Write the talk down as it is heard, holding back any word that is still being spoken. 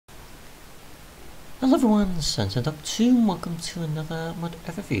Hello everyone, Sunset Up 2 and welcome to another mod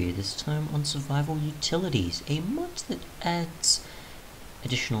overview, this time on Survival Utilities, a mod that adds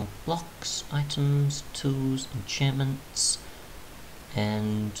additional blocks, items, tools, enchantments,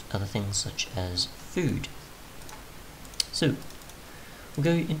 and other things such as food. So, we'll go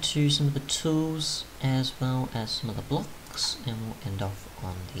into some of the tools as well as some of the blocks, and we'll end off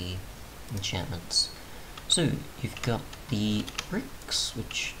on the enchantments. So, you've got the bricks,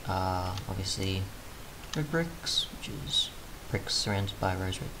 which are obviously red bricks, which is bricks surrounded by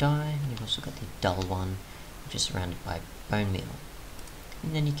rose red dye, and you've also got the dull one, which is surrounded by bone meal.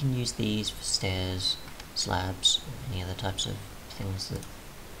 And then you can use these for stairs, slabs, or any other types of things that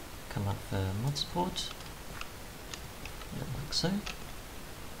come up for mod support, like so.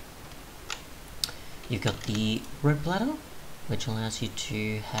 You've got the rope ladder, which allows you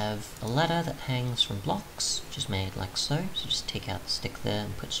to have a ladder that hangs from blocks, which is made like so. So just take out the stick there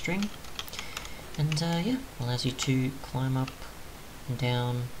and put string. And yeah, allows you to climb up and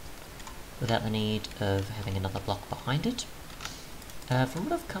down without the need of having another block behind it. From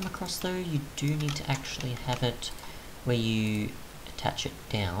what I've come across though, you do need to actually have it where you attach it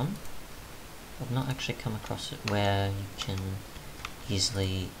down. I've not actually come across it where you can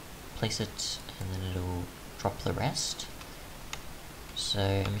easily place it and then it'll drop the rest. So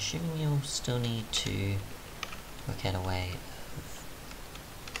I'm assuming you'll still need to work out a way of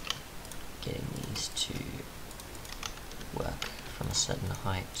getting these to work from a certain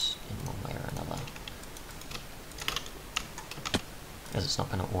height in one way or another, because it's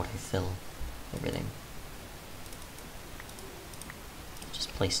not going to autofill everything. Just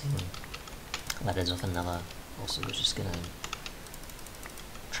placing ladders off another also is just going to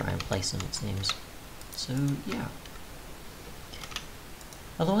try and place them, it seems. So yeah.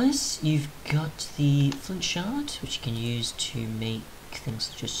 Otherwise, you've got the flint shard, which you can use to make things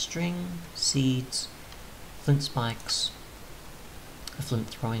such as string, seeds, flint spikes, a flint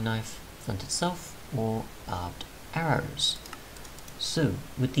throwing knife, flint itself, or barbed arrows. So,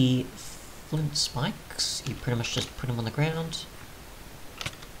 with the flint spikes, you pretty much just put them on the ground,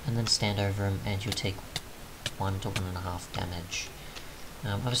 and then stand over them, and you'll take 1 to 1.5 damage.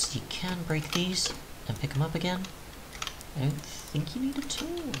 Obviously you can break these and pick them up again. I don't think you need a tool.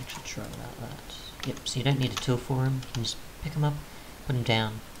 I should try about that. Yep, so you don't need a tool for them. You can just pick them up, put them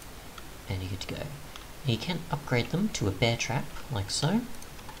down, and you're good to go. Now you can upgrade them to a bear trap, like so,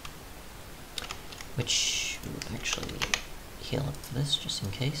 which will actually heal up for this, just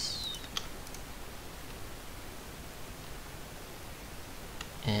in case.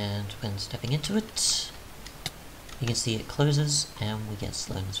 And when stepping into it, you can see it closes, and we get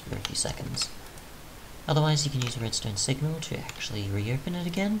slowness for a few seconds. Otherwise, you can use a redstone signal to actually reopen it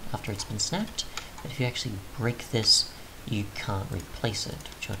again after it's been snapped, but if you actually break this, you can't replace it,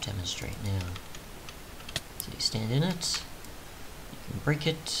 which I'll demonstrate now. So you stand in it, you can break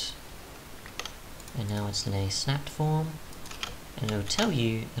it, and now it's in a snapped form, and it'll tell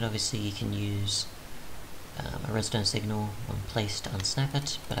you that obviously you can use a redstone signal when placed to unsnap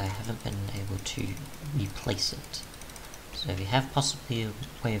it, but I haven't been able to replace it. So if you have possibly a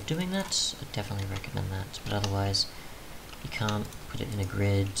way of doing that, I'd definitely recommend that, but otherwise you can't put it in a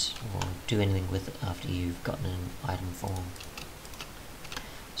grid or do anything with it after you've gotten an item form.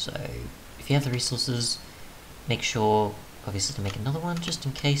 So if you have the resources, make sure obviously to make another one just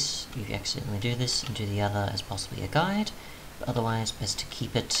in case you accidentally do this and do the other as possibly a guide, but otherwise best to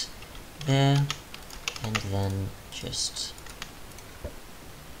keep it there and then just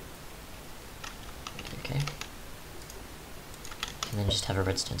okay. And then just have a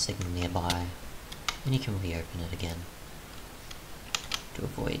redstone signal nearby, and you can reopen it again to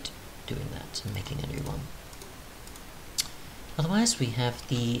avoid doing that and making a new one. Otherwise, we have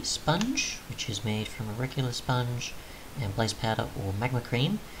the sponge, which is made from a regular sponge and blaze powder or magma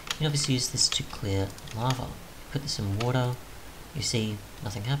cream. You can obviously use this to clear lava. Put this in water, you see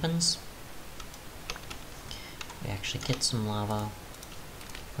nothing happens. We actually get some lava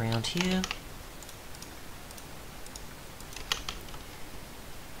around here.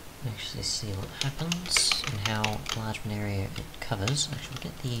 Actually see what happens and how large of an area it covers. Actually,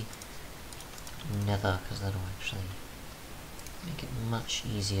 we'll get the nether, because that'll actually make it much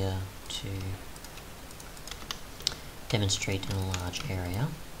easier to demonstrate in a large area.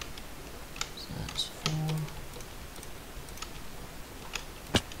 So that's 4.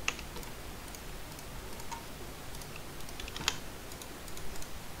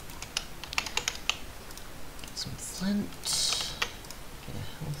 Get some flint. Get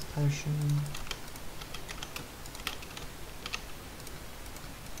a health potion.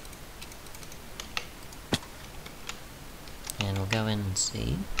 And we'll go in and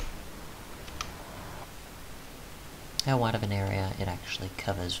see how wide of an area it actually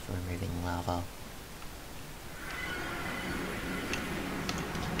covers for removing lava.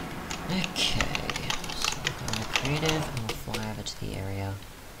 Okay, so we'll go into creative and we'll fly over to the area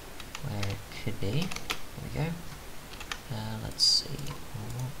where it could be. There we go. Let's see,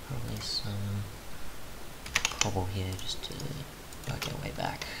 we'll want probably some cobble here just to work our way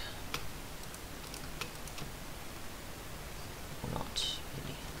back. Or not,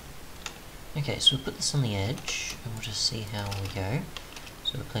 really. Okay, so we'll put this on the edge and we'll just see how we go.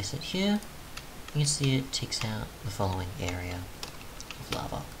 So we'll place it here. You can see it takes out the following area of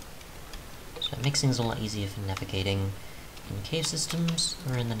lava. So it makes things a lot easier for navigating in cave systems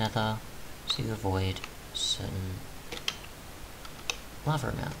or in the nether, so you avoid certain lava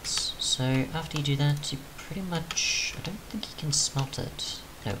amounts. So after you do that, you pretty much, I don't think you can smelt it.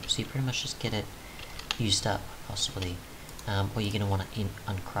 No, so you pretty much just get it used up, possibly. Or you're going to want to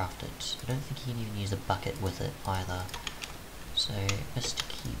uncraft it. I don't think you can even use a bucket with it either. So best to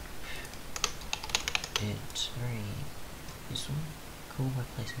keep it very useful. Cool by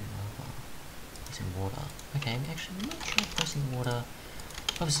placing lava. Placing water. Okay, actually I'm not try placing water.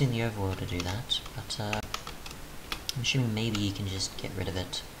 Obviously in the overworld to do that, but I'm assuming maybe you can just get rid of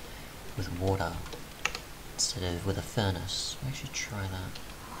it with water instead of with a furnace. I'll actually try that.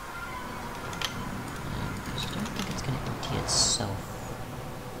 Because I don't think it's going to empty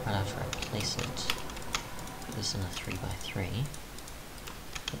itself right after I place it. Put this in a 3x3.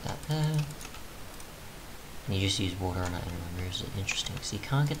 Put that there. And you just use water on it and it removes it. Interesting, so you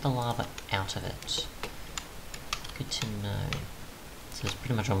can't get the lava out of it. Good to know. So it's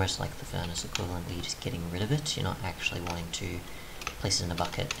pretty much almost like the furnace equivalent where you're just getting rid of it. You're not actually wanting to place it in a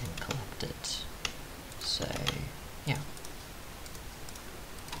bucket and collect it. So, yeah.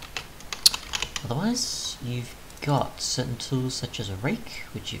 Otherwise, you've got certain tools such as a rake,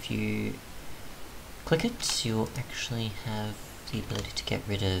 which if you click it, you'll actually have the ability to get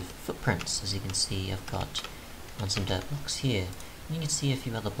rid of footprints. As you can see, I've got on some dirt blocks here. And you can see a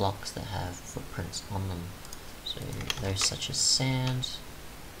few other blocks that have footprints on them. So those such as sand,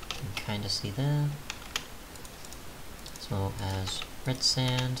 you can kind of see there, as well as red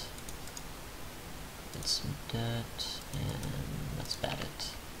sand, and some dirt, and that's about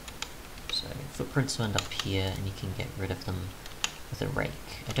it. So footprints will end up here, and you can get rid of them with a rake.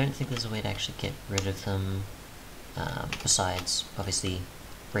 I don't think there's a way to actually get rid of them, besides obviously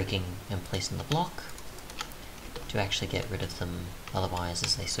breaking and placing the block, to actually get rid of them. Otherwise,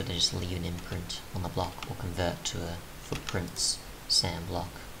 as they sort of just leave an imprint on the block or convert to a footprints sand block.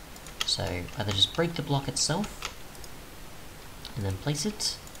 So either just break the block itself and then place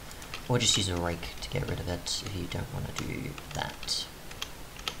it, or just use a rake to get rid of it if you don't want to do that.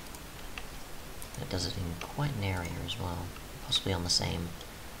 It does it in quite an area as well, possibly on the same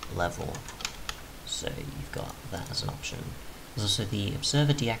level. So you've got that as an option. There's also the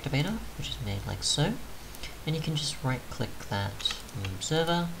observer deactivator, which is made like so. And you can just right click that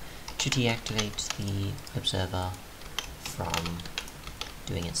observer to deactivate the observer from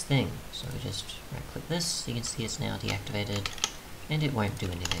doing its thing. So we just right click this, you can see it's now deactivated, and it won't do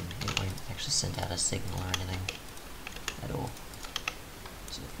anything. It won't actually send out a signal or anything at all.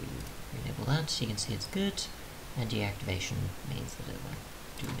 So if we enable that, you can see it's good, and deactivation means that it won't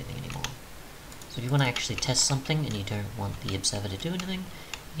do anything anymore. So if you want to actually test something and you don't want the observer to do anything,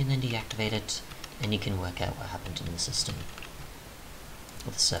 you can then deactivate it, and you can work out what happened in the system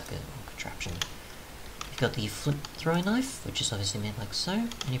with a circuit or contraption. You've got the flip throwing knife, which is obviously made like so,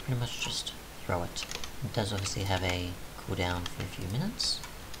 and you pretty much just throw it. It does obviously have a cooldown for a few minutes.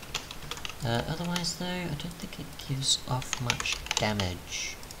 Otherwise though, I don't think it gives off much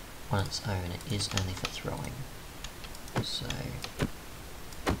damage on its own. It is only for throwing. So,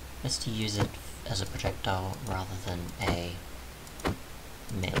 best to use it as a projectile rather than a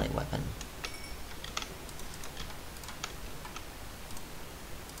melee weapon.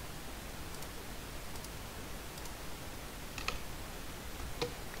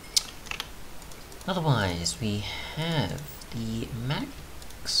 Otherwise, we have the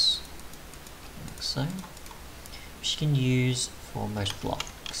max, like so, which you can use for most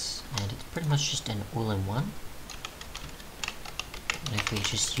blocks, and it's pretty much just an all-in-one. And if we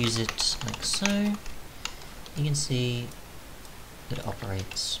just use it like so, you can see that it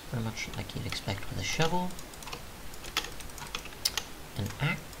operates pretty much like you'd expect with a shovel. An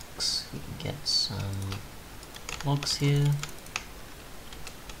axe, you can get some logs here.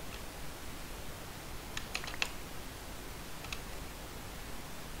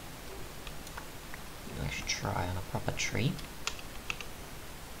 Try on a proper tree.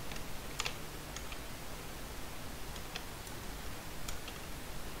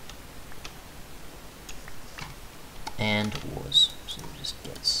 and ores. So we'll just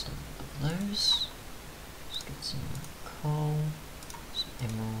get some of those. Just get some coal, some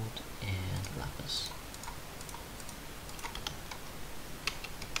emerald, and lapis.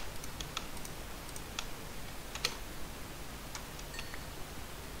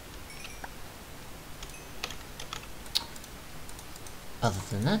 Other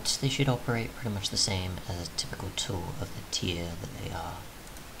than that, they should operate pretty much the same as a typical tool of the tier that they are.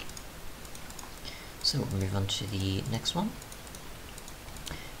 So we'll move on to the next one,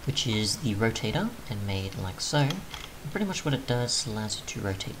 which is the rotator, and made like so. And pretty much what it does allows you to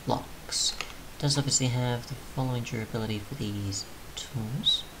rotate blocks. It does obviously have the following durability for these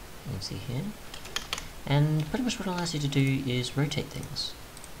tools, you can see here. And pretty much what it allows you to do is rotate things.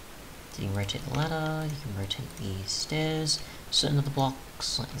 So you can rotate the ladder, you can rotate the stairs. Certain of the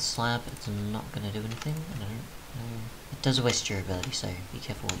blocks, like the slab, it's not going to do anything. I don't know. It does waste durability, so be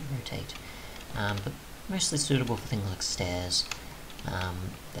careful what you rotate. But mostly suitable for things like stairs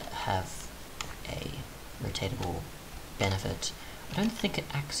that have a rotatable benefit. I don't think it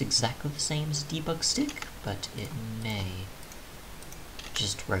acts exactly the same as a debug stick, but it may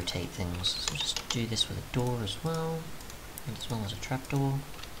just rotate things. So just do this with a door as well, and as well as a trapdoor.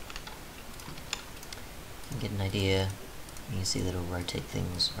 You can get an idea. You can see that it'll rotate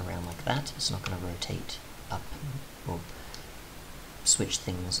things around like that. It's not going to rotate up or switch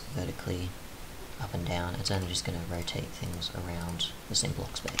things vertically up and down. It's only just going to rotate things around the same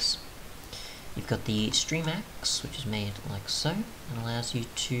block space. You've got the stream axe, which is made like so, and allows you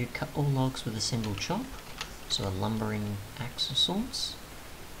to cut all logs with a single chop. So a lumbering axe of sorts.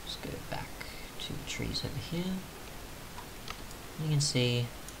 Just go back to the trees over here. You can see,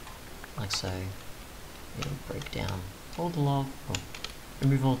 like so, it'll break down all the log, or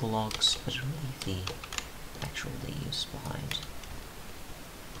remove all the logs, but it'll leave the actual leaves behind.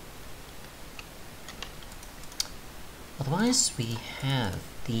 Otherwise, we have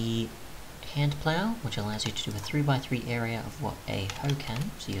the hand plow, which allows you to do a 3x3 area of what a hoe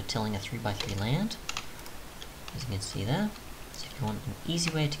can. So you're tilling a 3x3 land, as you can see there. So if you want an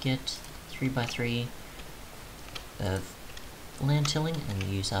easy way to get 3x3 of land tilling and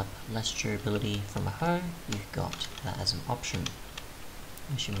use up less durability from a hoe, you've got that as an option.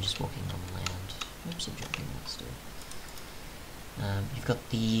 I'm assuming just walking on land. Oops, I'm jumping, let's do it. You've got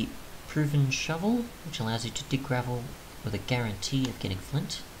the proven shovel, which allows you to dig gravel with a guarantee of getting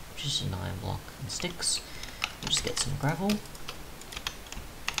flint, which is an iron block and sticks. We'll just get some gravel.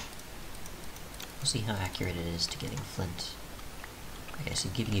 We'll see how accurate it is to getting flint. Okay, so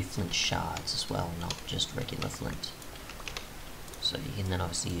giving you flint shards as well, not just regular flint. So you can then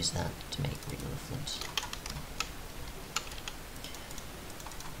obviously use that to make regular flint.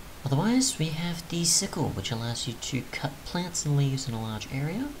 Otherwise, we have the sickle, which allows you to cut plants and leaves in a large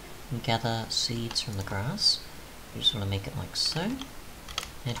area and gather seeds from the grass. We just want to make it like so. And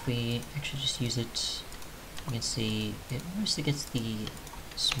if we actually just use it, you can see it mostly gets the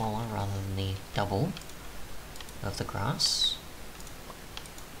smaller rather than the double of the grass.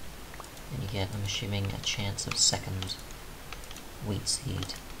 And you get, I'm assuming, a chance of second wheat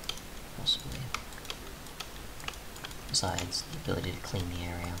seed, possibly. Besides the ability to clean the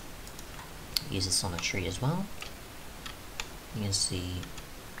area. Use this on a tree as well. You can see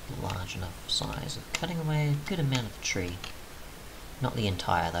a large enough size of cutting away a good amount of the tree. Not the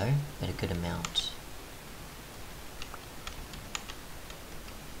entire though, but a good amount.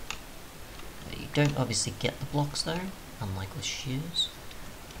 You don't obviously get the blocks though, unlike with shears.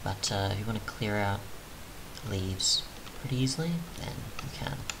 But if you want to clear out leaves pretty easily, then you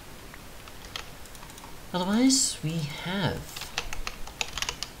can. Otherwise, we have